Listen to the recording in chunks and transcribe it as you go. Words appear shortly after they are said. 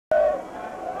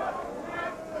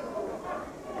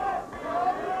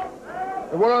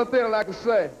And one other thing I'd like to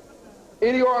say,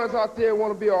 any artist out there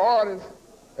want to be an artist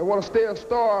and want to stay a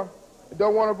star, and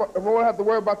don't want to have to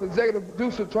worry about the executive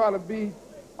producer trying to be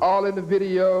all in the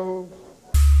video.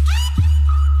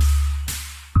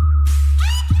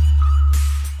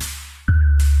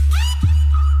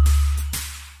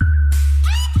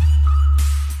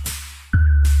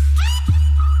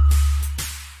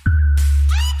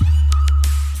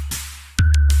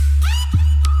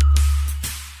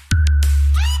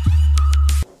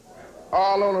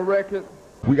 All on the record.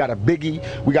 We got a Biggie,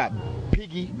 we got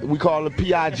Piggy, we call him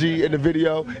P.I.G. in the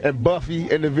video, and Buffy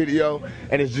in the video,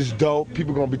 and it's just dope.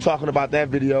 People gonna be talking about that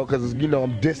video because, you know,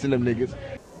 I'm dissing them niggas.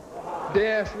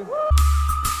 Dancing.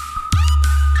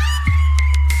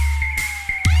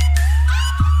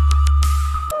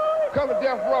 Come to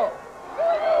Death Row.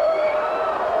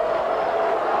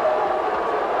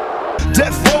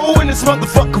 Death Row in this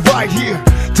motherfucker right here.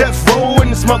 Death Row in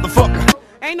this motherfucker.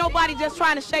 Ain't nobody just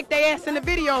trying to shake their ass in the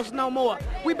videos no more.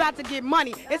 We about to get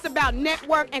money. It's about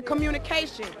network and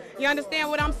communication. You understand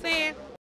what I'm saying?